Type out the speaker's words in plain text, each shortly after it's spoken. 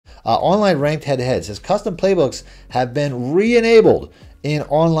Online ranked head-to-head. It says custom playbooks have been re-enabled in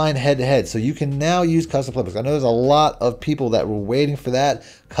online head-to-head. So you can now use custom playbooks. I know there's a lot of people that were waiting for that.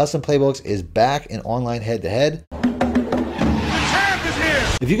 Custom playbooks is back in online head-to-head.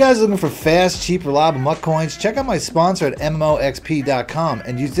 If you guys are looking for fast, cheap, reliable MUT coins, check out my sponsor at MMOXP.com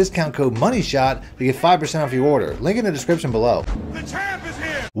and use discount code MONEYSHOT to get 5% off your order. Link in the description below. The champ is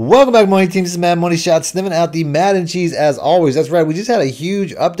here! Welcome back, Money Team. This is Madden Money Shot, sniffing out the Madden cheese as always. That's right, we just had a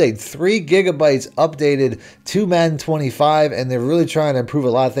huge update. 3 gigabytes updated to Madden 25, and they're really trying to improve a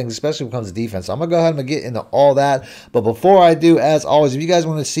lot of things, especially when it comes to defense. So I'm going to go ahead and get into all that. But before I do, as always, if you guys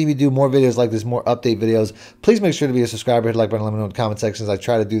want to see me do more videos like this, more update videos, please make sure to be a subscriber, hit the like button, let me know in the comment sections. I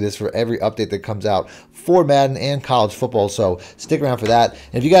try to do this for every update that comes out for Madden and college football, so stick around for that.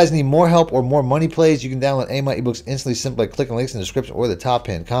 And if you guys need more help or more money plays, you can download any of my ebooks instantly simply by clicking links in the description or the top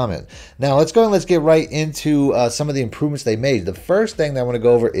pinned comment. Now let's go and let's get right into some of the improvements they made. The first thing that I want to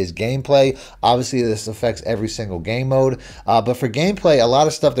go over is gameplay. Obviously this affects every single game mode, but for gameplay, a lot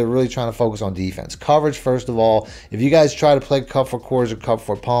of stuff they're really trying to focus on defense. Coverage, first of all. If you guys try to play cover for quarters or cover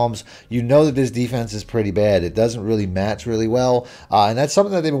for palms, you know that this defense is pretty bad. It doesn't really match really well, and that's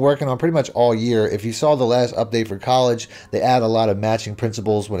something that they've been working on pretty much all year. If you saw the last update for college, they added a lot of matching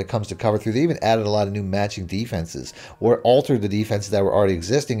principles when it comes to cover 3. They even added a lot of new matching defenses or altered the defenses that were already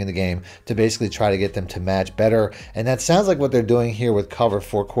existing in the game to basically try to get them to match better, and that sounds like what they're doing here with cover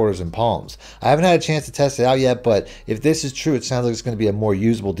 4 quarters and palms. I haven't had a chance to test it out yet, but if this is true, it sounds like it's going to be a more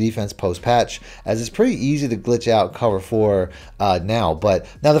usable defense post-patch, as it's pretty easy to glitch out cover 4 now. But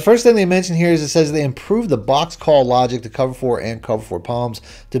now the first thing they mention here is it says they improved the box call logic to cover 4 and cover 4 palms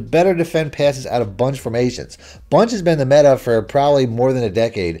to better defend passes out of bunch formations. Bunch has been the meta for probably more than a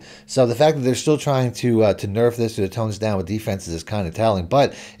decade, so the fact that they're still trying to nerf this or to tone this down with defenses is kind of telling.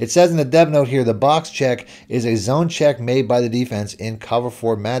 But it says in the dev note here, the box check is a zone check made by the defense in cover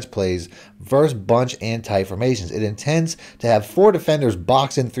 4 match plays versus bunch and tight formations. It intends to have 4 defenders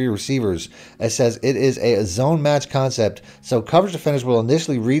box in 3 receivers. It says it is a zone match concept, so coverage defenders will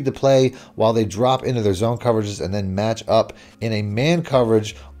initially read the play while they drop into their zone coverages and then match up in a man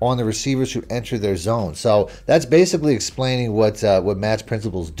coverage on the receivers who enter their zone. So that's basically explaining what match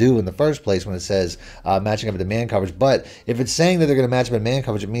principles do in the first place when it says matching up into man coverage. But if it's saying that they're going to match up in man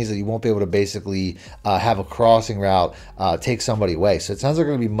coverage, it means that you won't be able to basically have a crossing route take somebody away. So it sounds like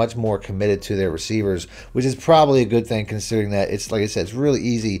they're going to be much more committed to their receivers, which is probably a good thing considering that it's, like I said, it's really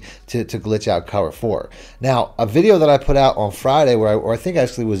easy to glitch out cover 4. Now, a video that I put out on Friday, or I think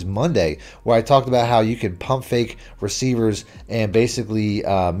actually was Monday, where I talked about how you could pump fake receivers and basically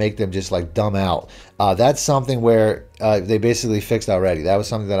make them just like dumb out. That's something where they basically fixed already. That was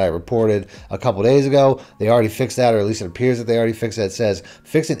something that I reported a couple days ago. They already fixed that, or at least it appears that they already fixed that. It says,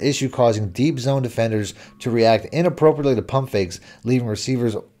 fix an issue causing deep zone defenders to react inappropriately to pump fakes, leaving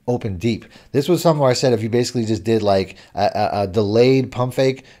receivers open deep. This was something where I said if you basically just did like a delayed pump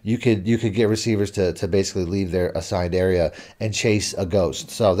fake, you could get receivers to basically leave their assigned area and chase a ghost.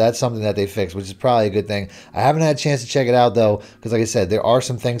 So that's something that they fixed, which is probably a good thing. I haven't had a chance to check it out though, because like I said, there are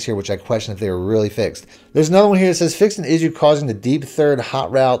some things here which I question if they were really fixed. There's another one here that says fix an issue causing the deep third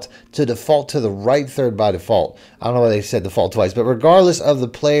hot route to default to the right third by default. I don't know why they said default twice, but regardless of the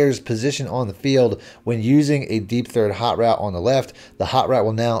player's position on the field, when using a deep third hot route on the left, the hot route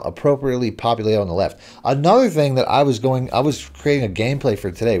will now appropriately populate on the left. Another thing that I was creating a gameplay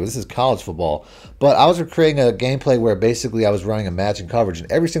for today. This is college football, but I was creating a gameplay where basically I was running a matching coverage,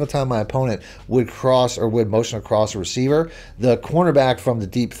 and every single time my opponent would cross or would motion across a receiver, the cornerback from the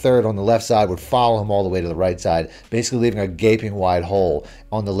deep third on the left side would follow him all the way to the right side, basically leaving a gaping wide hole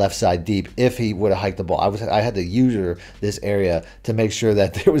on the left side deep if he would have hiked the ball. I had to user this area to make sure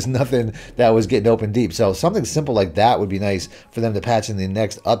that there was nothing that was getting open deep. So something simple like that would be nice for them to patch in the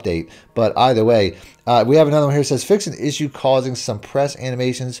next update. But either way, we have another one here that says fix an issue causing some press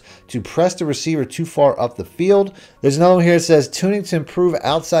animations to press the receiver too far up the field. There's another one here that says tuning to improve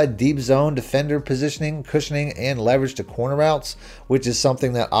outside deep zone defender positioning, cushioning, and leverage to corner routes, which is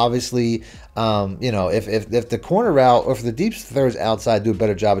something that obviously, you know, if the corner route or if the deep thirds outside do a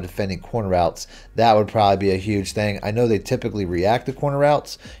better job of defending corner routes, that would probably be a huge thing. I know they typically react to corner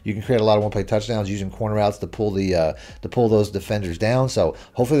routes. You can create a lot of one-play touchdowns using corner routes to pull those defenders down. So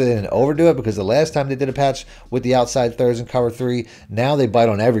hopefully they didn't overdo it, because the last time they did a patch with the outside thirds in cover 3, now they bite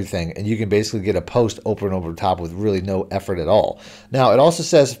on everything, and you can basically get a post open over the top with really no effort at all. Now it also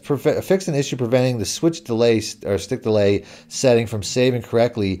says fix an issue preventing the switch delay or stick delay setting from saving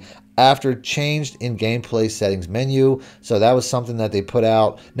correctly after changed in gameplay settings menu. So that was something that they put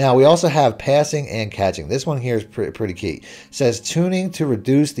out. Now we also have passing and catching. This one here is pretty key. It says tuning to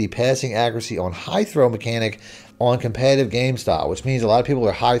reduce the passing accuracy on high throw mechanic on competitive game style, which means a lot of people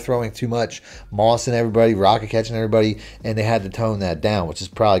are high throwing too much, mossing everybody, rocket catching everybody, and they had to tone that down, which is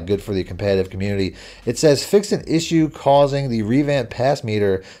probably good for the competitive community. It says fix an issue causing the revamped pass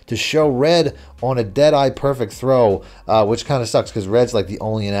meter to show red on a dead-eye perfect throw, which kind of sucks because red's like the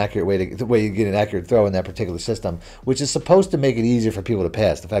only inaccurate way you get an accurate throw in that particular system, which is supposed to make it easier for people to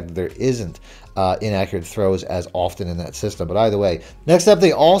pass. The fact that there isn't inaccurate throws as often in that system. But either way, next up,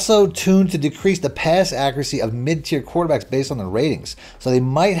 they also tuned to decrease the pass accuracy of mid-tier quarterbacks based on the ratings. So they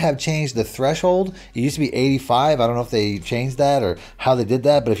might have changed the threshold. It used to be 85. I don't know if they changed that or how they did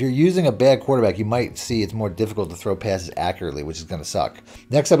that, but if you're using a bad quarterback, you might see it's more difficult to throw passes accurately, which is going to suck.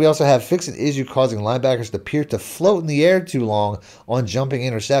 Next up, we also have fix an issue causing linebackers to appear to float in the air too long on jumping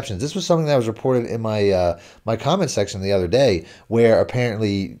interceptions. This was something that was reported in my my comment section the other day, where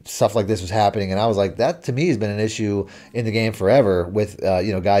apparently stuff like this was happening. And I was like, that to me has been an issue in the game forever with,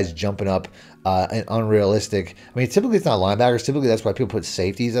 guys jumping up and unrealistic. I mean, typically it's not linebackers. Typically that's why people put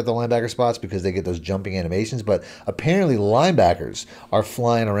safeties at the linebacker spots, because they get those jumping animations. But apparently linebackers are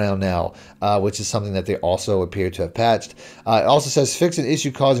flying around now, which is something that they also appear to have patched. It also says fix an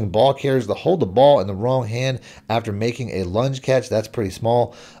issue causing ball carriers to hold the ball in the wrong hand after making a lunge catch. That's pretty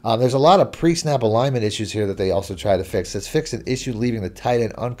small. There's a lot of pre-snap alignment issues here that they also try to fix. It says fix an issue leaving the tight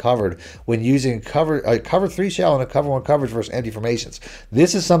end uncovered when using a cover 3 shell and a cover 1 coverage versus empty formations.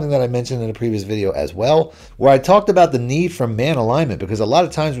 This is something that I mentioned in a previous video as well, where I talked about the need for man alignment, because a lot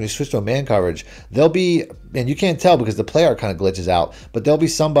of times when you switch to a man coverage, there'll be, and you can't tell because the play art kind of glitches out, but there'll be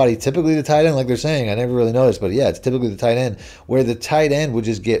somebody, typically the tight end, like they're saying, I never really noticed, but yeah, it's typically the tight end, where the tight end would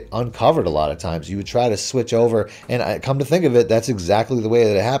just get uncovered a lot of times. You would try to switch over, and I come to think of it, that's exactly the way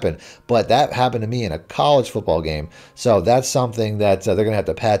that it happened. But that happened to me in a college football game, so that's something that they're going to have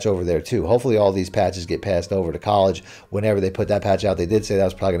to patch over there too. Hopefully all these patches get passed over to college whenever they put that patch out. They did say that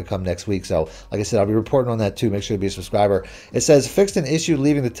was probably going to come next week, so like I said, I'll be reporting on that too. Make sure to be a subscriber. It says fixed an issue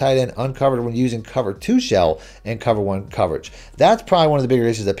leaving the tight end uncovered when using cover 2 shell and cover 1 coverage. That's probably one of the bigger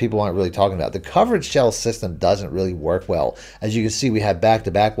issues that people aren't really talking about. The coverage shell system doesn't really work well. As you can see, we have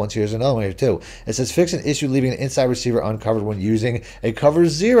back-to-back ones. Here's another one here too. It says fix an issue leaving an inside receiver uncovered when using a cover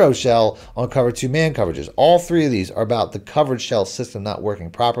 0 shell on cover 2 man coverages. All three of these are about the coverage shell system not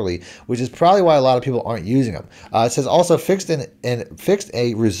working properly, which is probably why a lot of people aren't using them. It says also fixed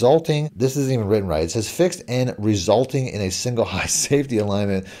a resulting, this isn't even written right, it says fixed and resulting in a single high safety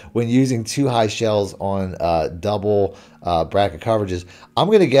alignment when using 2 high shells on double bracket coverages. I'm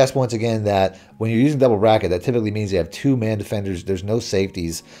going to guess once again that when you're using double bracket, that typically means you have 2 man defenders. There's no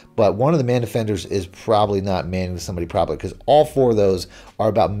safeties, but one of the man defenders is probably not manning somebody properly, because all 4 of those are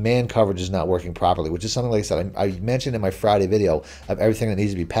about man coverages not working properly, which is something, like I said, I mentioned in my Friday video of everything that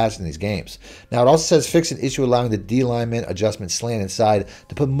needs to be patched in these games. Now, it also says fix an issue allowing the D lineman adjustment slant inside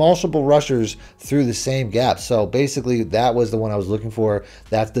to put multiple rushers through the same gap. So basically, that was the one I was looking for.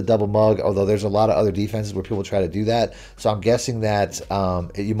 That's the double mug, although there's a lot of other defenses where people try to do that. So I'm guessing that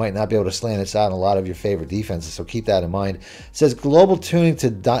you might not be able to slant inside on a lot of your favorite defenses, so keep that in mind. It says global tuning to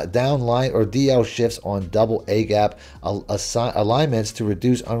down line or DL shifts on double A gap alignments to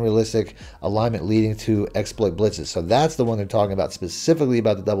reduce unrealistic alignment leading to exploit blitzes. So that's the one they're talking about, specifically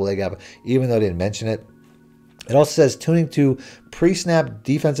about the double A gap, even though they didn't mention it. It also says tuning to pre-snap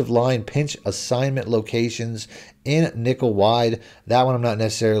defensive line pinch assignment locations in nickel wide. That one I'm not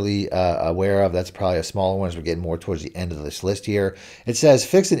necessarily aware of. That's probably a smaller one as we're getting more towards the end of this list here. It says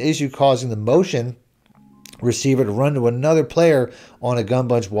fix an issue causing the motion receiver to run to another player on a gun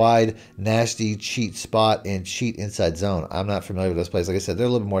bunch wide, nasty cheat spot and cheat inside zone. I'm not familiar with those plays. Like I said, they're a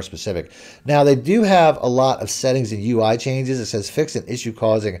little bit more specific. Now, they do have a lot of settings and UI changes. It says fix an issue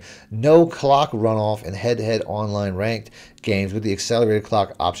causing no clock runoff in head-to-head online ranked games with the accelerated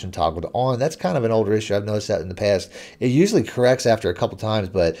clock option toggled on. That's kind of an older issue. I've noticed that in the past. It usually corrects after a couple times,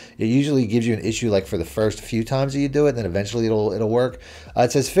 but it usually gives you an issue like for the first few times that you do it, and then eventually it'll work.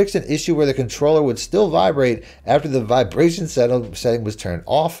 It says fix an issue where the controller would still vibrate after the vibration setting was turned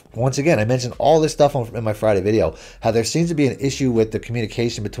off. Once again, I mentioned all this stuff in my Friday video, how there seems to be an issue with the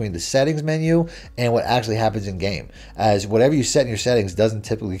communication between the settings menu and what actually happens in game, as whatever you set in your settings doesn't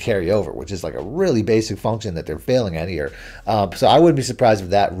typically carry over, which is like a really basic function that they're failing at here. So I wouldn't be surprised if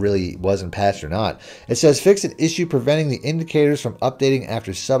that really wasn't patched or not. It says fix an issue preventing the indicators from updating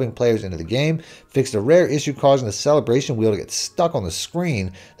after subbing players into the game. Fixed a rare issue causing the celebration wheel to get stuck on the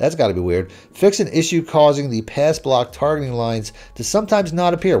screen. That's got to be weird. Fix an issue causing the pass block targeting lines to sometimes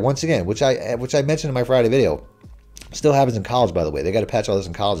not appear. Once again, which I mentioned in my Friday video. Still happens in college, by the way. They got to patch all this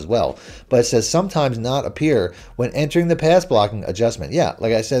in college as well. But it says sometimes not appear when entering the pass blocking adjustment. Yeah,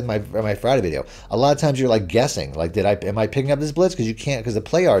 like I said in my Friday video, a lot of times you're like guessing, like am I picking up this blitz? Because you can't, because the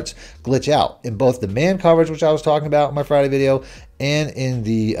play arts glitch out in both the man coverage, which I was talking about in my Friday video, and in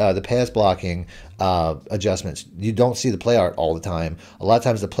the pass blocking adjustments. You don't see the play art all the time. A lot of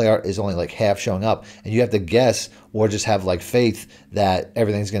times the play art is only like half showing up, and you have to guess or just have like faith that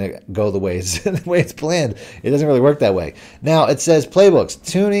everything's going to go the way it's planned. It doesn't really work that way. Now it says playbooks,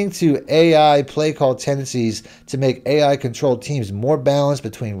 tuning to AI play call tendencies to make AI controlled teams more balanced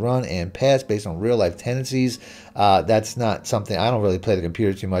between run and pass based on real life tendencies. That's not something, I don't really play the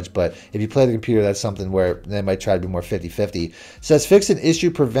computer too much, but if you play the computer, that's something where they might try to be more 50-50. Says fix an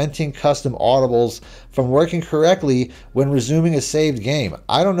issue preventing custom audibles from working correctly when resuming a saved game.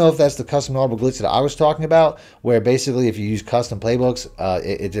 I don't know if that's the custom audible glitch that I was talking about, where basically if you use custom playbooks,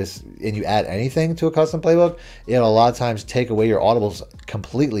 and you add anything to a custom playbook, it'll a lot of times take away your audibles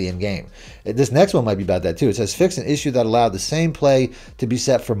completely in game. This next one might be about that too. It says fix an issue that allowed the same play to be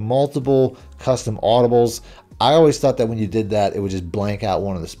set for multiple custom audibles. I always thought that when you did that, it would just blank out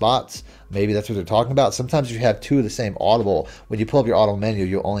one of the spots. Maybe that's what they're talking about. Sometimes if you have two of the same audible, when you pull up your audible menu,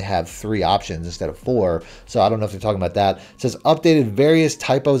 you'll only have 3 options instead of 4. So I don't know if they're talking about that. It says updated various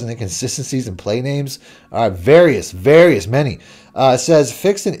typos and inconsistencies in play names. Various, many. It says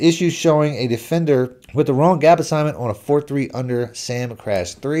fixed an issue showing a defender with the wrong gap assignment on a 4-3 under Sam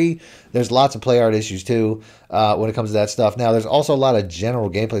Crash 3. There's lots of play art issues too when it comes to that stuff. Now, there's also a lot of general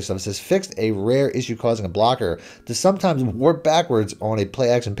gameplay stuff. It says fixed a rare issue causing a blocker to sometimes warp backwards on a play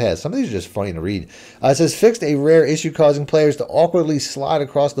action pass. Some of these are just funny to read. It says fixed a rare issue causing players to awkwardly slide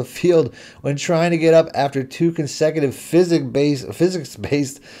across the field when trying to get up after 2 consecutive physics-based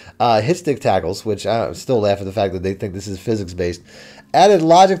hit stick tackles, which I still laugh at the fact that they think this is physics-based. Added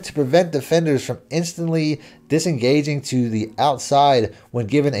logic to prevent defenders from instantly disengaging to the outside when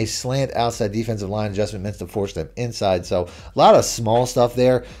given a slant outside defensive line adjustment meant to force them inside. So a lot of small stuff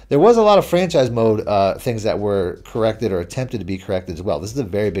there. There was a lot of franchise mode things that were corrected or attempted to be corrected as well. This is a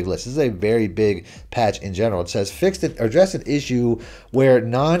very big list. This is a very big patch in general. It says fixed it, addressed an issue where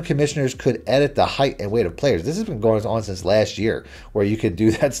non-commissioners could edit the height and weight of players. This has been going on since last year where you could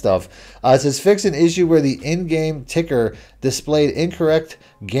do that stuff. It says fix an issue where the in-game ticker displayed incorrect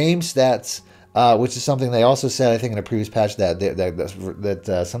game stats, which is something they also said, I think, in a previous patch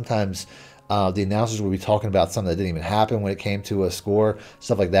that sometimes the announcers will be talking about something that didn't even happen when it came to a score,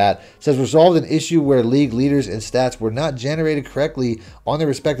 stuff like that. It says resolved an issue where league leaders and stats were not generated correctly on their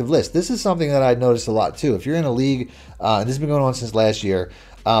respective list. This is something that I noticed a lot too. If you're in a league, and this has been going on since last year,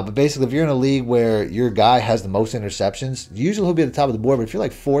 but basically, if you're in a league where your guy has the most interceptions, usually he'll be at the top of the board. But if you're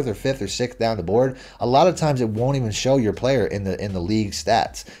like 4th or 5th or 6th down the board, a lot of times it won't even show your player in the league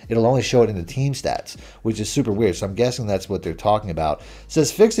stats. It'll only show it in the team stats, which is super weird. So I'm guessing that's what they're talking about. It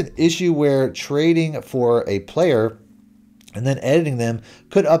says fix an issue where trading for a player and then editing them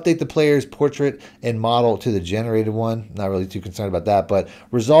could update the player's portrait and model to the generated one. Not really too concerned about that, but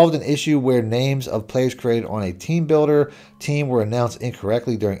resolved an issue where names of players created on a team builder team were announced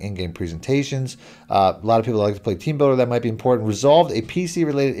incorrectly during in-game presentations. A lot of people like to play team builder. That might be important. Resolved a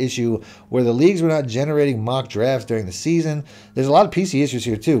PC-related issue where the leagues were not generating mock drafts during the season. There's a lot of PC issues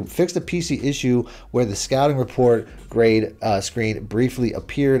here too. Fixed a PC issue where the scouting report grade screen briefly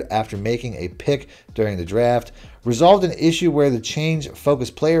appeared after making a pick during the draft. Resolved an issue where the change focus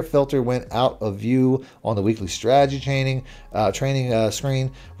player filter went out of view on the weekly strategy training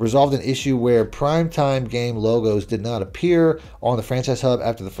screen. Resolved an issue where primetime game logos did not appear on the franchise hub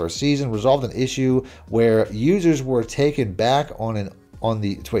after the first season. Resolved an issue where users were taken back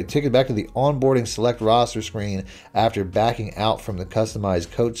taken back to the onboarding select roster screen after backing out from the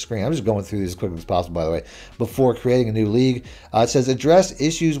customized coach screen. I'm just going through these as quickly as possible, by the way, before creating a new league. It says address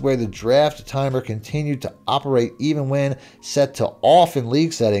issues where the draft timer continued to operate even when set to off in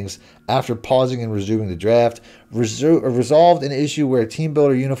league settings after pausing and resuming the draft. Resolved an issue where team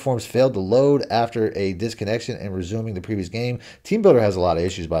builder uniforms failed to load after a disconnection and resuming the previous game. Team builder has a lot of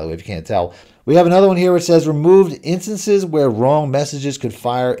issues, by the way, if you can't tell. We have another one here which says removed instances where wrong messages could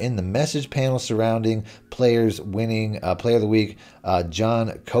fire in the message panel surrounding players winning player of the week, John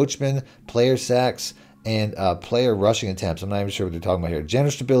Coachman, player sacks, and player rushing attempts. I'm not even sure what they're talking about here. General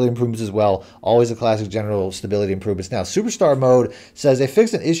stability improvements as well. Always a classic general stability improvements. Now, Superstar mode says they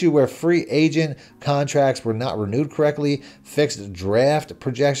fixed an issue where free agent contracts were not renewed correctly, fixed draft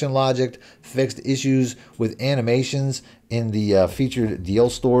projection logic, fixed issues with animations in the featured deal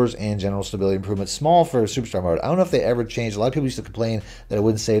stores and general stability improvements. Small for Superstar mode. I don't know if they ever changed. A lot of people used to complain that it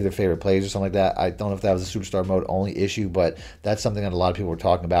wouldn't save their favorite plays or something like that. I don't know if that was a Superstar mode only issue, but that's something that a lot of people were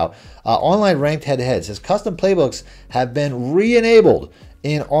talking about. Online ranked head-to-head says custom playbooks have been re-enabled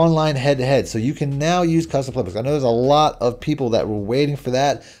in online head-to-head, so you can now use custom playbooks. I know there's a lot of people that were waiting for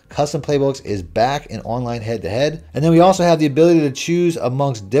that. Custom playbooks is back in online head-to-head. And then we also have the ability to choose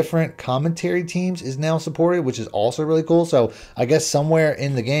amongst different commentary teams is now supported, which is also really cool. So I guess somewhere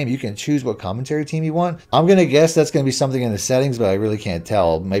in the game you can choose what commentary team you want. I'm gonna guess that's gonna be something in the settings, but I really can't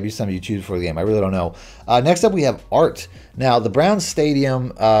tell. Maybe something you choose for the game. I really don't know. Next up we have art. Now the Browns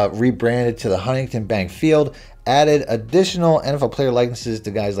Stadium rebranded to the Huntington Bank Field, added additional NFL player likenesses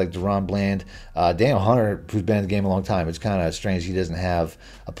to guys like Deron Bland, Daniel Hunter, who's been in the game a long time. It's kind of strange he doesn't have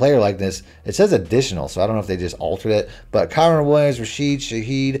a player likeness. It says additional, so I don't know if they just altered it. But Kyron Williams, Rashid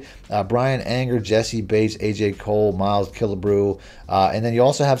Shaheed, Brian Anger, Jesse Bates, AJ Cole, Miles Killebrew, and then you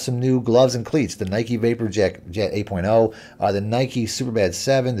also have some new gloves and cleats: the Nike Vapor Jet 8.0, the Nike Superbad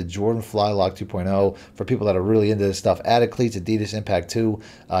 7, the Jordan Flylock 2.0 for people that are really into this stuff. Added cleats: Adidas Impact 2,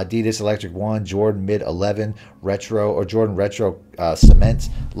 Adidas Electric 1, Jordan Mid 11. Retro or Jordan Retro Cement.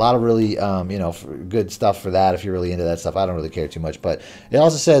 A lot of really good stuff for that if you're really into that stuff. I don't really care too much, but it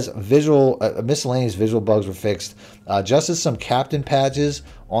also says miscellaneous visual bugs were fixed, just as some captain patches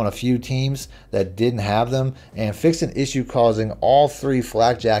on a few teams that didn't have them, and fixed an issue causing all 3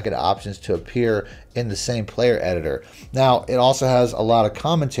 flak jacket options to appear in the same player editor. Now it also has a lot of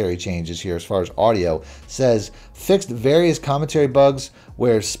commentary changes here as far as audio. It says fixed various commentary bugs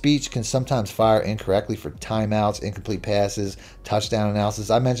where speech can sometimes fire incorrectly for timeouts, incomplete passes, touchdown analysis.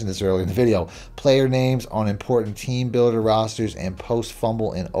 I mentioned this earlier in the video. Player names on important team builder rosters and post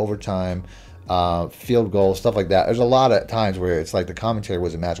fumble in overtime, field goals, stuff like that. There's a lot of times where it's like the commentary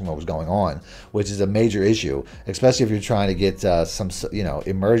wasn't matching what was going on, which is a major issue, especially if you're trying to get some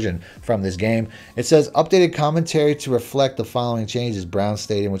immersion from this game. It says updated commentary to reflect the following changes: Brown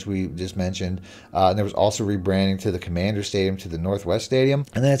Stadium, which we just mentioned, and there was also rebranding to the Commander Stadium to the Northwest Stadium.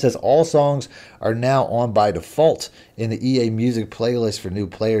 And then it says all songs are now on by default in the EA Music playlist for new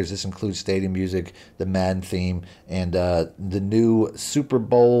players. This includes stadium music, the Madden theme, and the new Super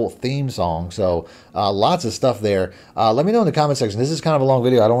Bowl theme song. So lots of stuff there. Let me know in the comment section. This is kind of a long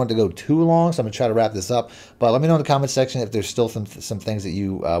video. I don't want it to go too long, so I'm going to try to wrap this up. But let me know in the comment section if there's still some things that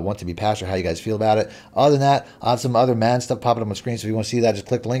you want to be passed or how you guys feel about it. Other than that, I have some other Madden stuff popping up on the screen, so if you want to see that, just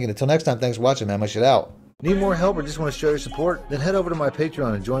click the link. And until next time, thanks for watching, man. My shit out. Need more help or just want to show your support? Then head over to my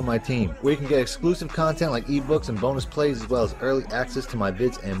Patreon and join my team, where you can get exclusive content like ebooks and bonus plays, as well as early access to my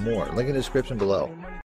vids and more. Link in the description below.